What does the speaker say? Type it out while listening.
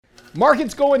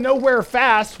Markets going nowhere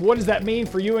fast. What does that mean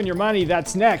for you and your money?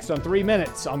 That's next on 3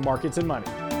 Minutes on Markets and Money.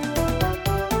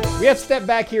 We have to step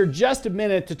back here just a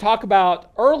minute to talk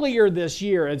about earlier this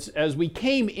year. As we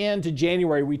came into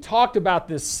January, we talked about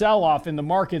this sell-off in the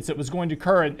markets that was going to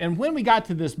occur. And when we got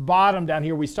to this bottom down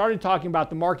here, we started talking about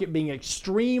the market being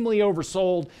extremely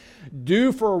oversold,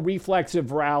 due for a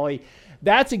reflexive rally.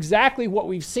 That's exactly what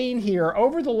we've seen here.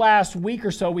 Over the last week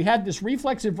or so, we had this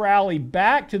reflexive rally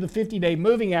back to the 50-day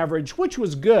moving average, which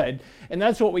was good, and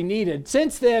that's what we needed.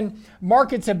 Since then,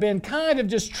 markets have been kind of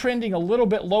just trending a little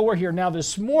bit lower here. Now,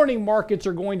 this morning, markets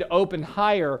are going to open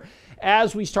higher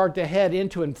as we start to head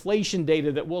into inflation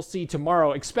data that we'll see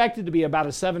tomorrow, expected to be about a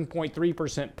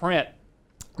 7.3% print.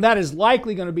 That is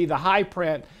likely going to be the high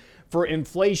print for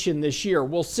inflation this year.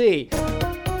 We'll see.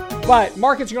 But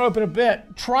markets are going to open a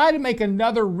bit. Try to make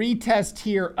another retest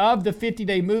here of the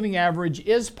 50-day moving average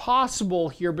is possible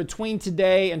here between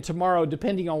today and tomorrow,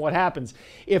 depending on what happens.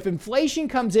 If inflation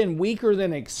comes in weaker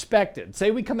than expected, say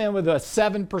we come in with a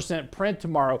 7% print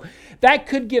tomorrow, that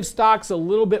could give stocks a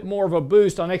little bit more of a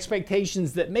boost on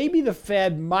expectations that maybe the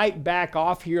Fed might back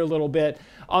off here a little bit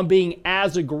on being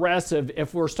as aggressive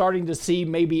if we're starting to see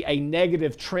maybe a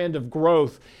negative trend of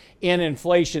growth in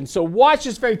inflation. So watch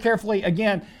this very carefully.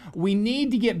 Again, we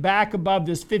need to get back above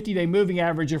this 50-day moving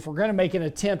average if we're going to make an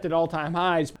attempt at all-time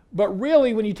highs. But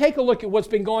really, when you take a look at what's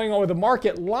been going on with the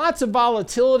market, lots of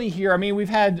volatility here. I mean, we've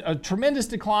had a tremendous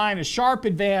decline, a sharp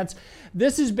advance.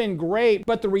 This has been great,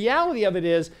 but the reality of it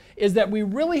is that we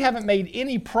really haven't made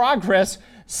any progress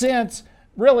since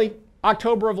really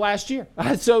October of last year.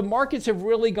 So markets have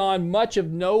really gone much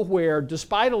of nowhere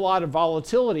despite a lot of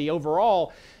volatility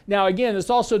overall. Now, again, this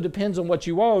also depends on what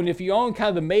you own. If you own kind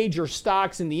of the major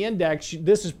stocks in the index,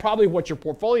 this is probably what your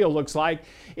portfolio looks like.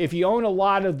 If you own a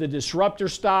lot of the disruptor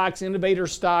stocks, innovator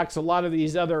stocks, a lot of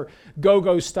these other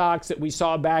go-go stocks that we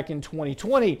saw back in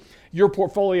 2020, your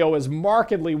portfolio is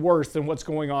markedly worse than what's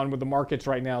going on with the markets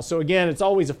right now. So again, it's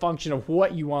always a function of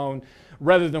what you own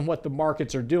rather than what the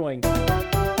markets are doing.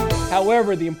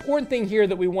 However, the important thing here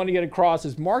that we want to get across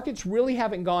is markets really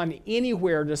haven't gone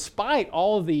anywhere despite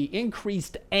all of the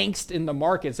increased angst in the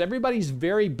markets. Everybody's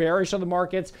very bearish on the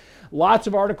markets. Lots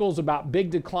of articles about big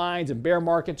declines and bear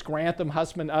markets, Grantham,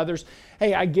 Hussman, others.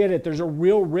 Hey, I get it. There's a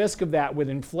real risk of that with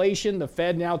inflation, the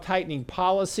Fed now tightening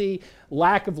policy,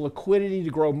 lack of liquidity to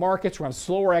grow markets around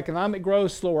slower economic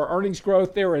growth, slower earnings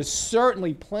growth. There is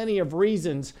certainly plenty of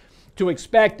reasons to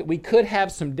expect that we could have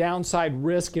some downside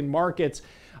risk in markets.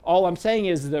 All I'm saying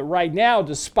is that right now,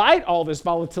 despite all this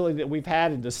volatility that we've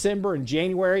had in December and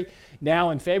January, now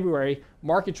in February,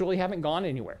 markets really haven't gone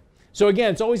anywhere. So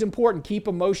again, it's always important, keep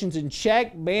emotions in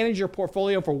check, manage your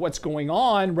portfolio for what's going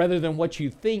on rather than what you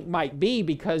think might be,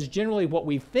 because generally what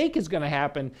we think is going to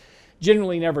happen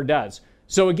generally never does.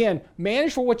 So again,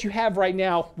 manage for what you have right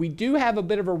now. We do have a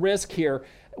bit of a risk here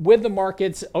with the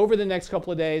markets over the next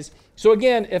couple of days. So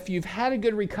again, if you've had a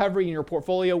good recovery in your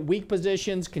portfolio, weak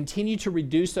positions, continue to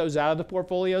reduce those out of the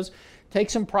portfolios. Take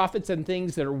some profits on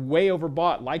things that are way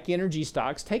overbought, like energy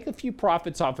stocks. Take a few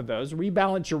profits off of those,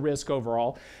 rebalance your risk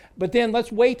overall. But then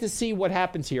let's wait to see what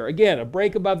happens here. Again, a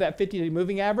break above that 50-day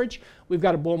moving average, we've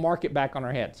got a bull market back on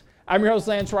our heads. I'm your host,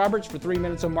 Lance Roberts, for 3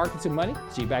 Minutes on Markets and Money.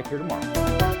 See you back here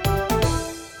tomorrow.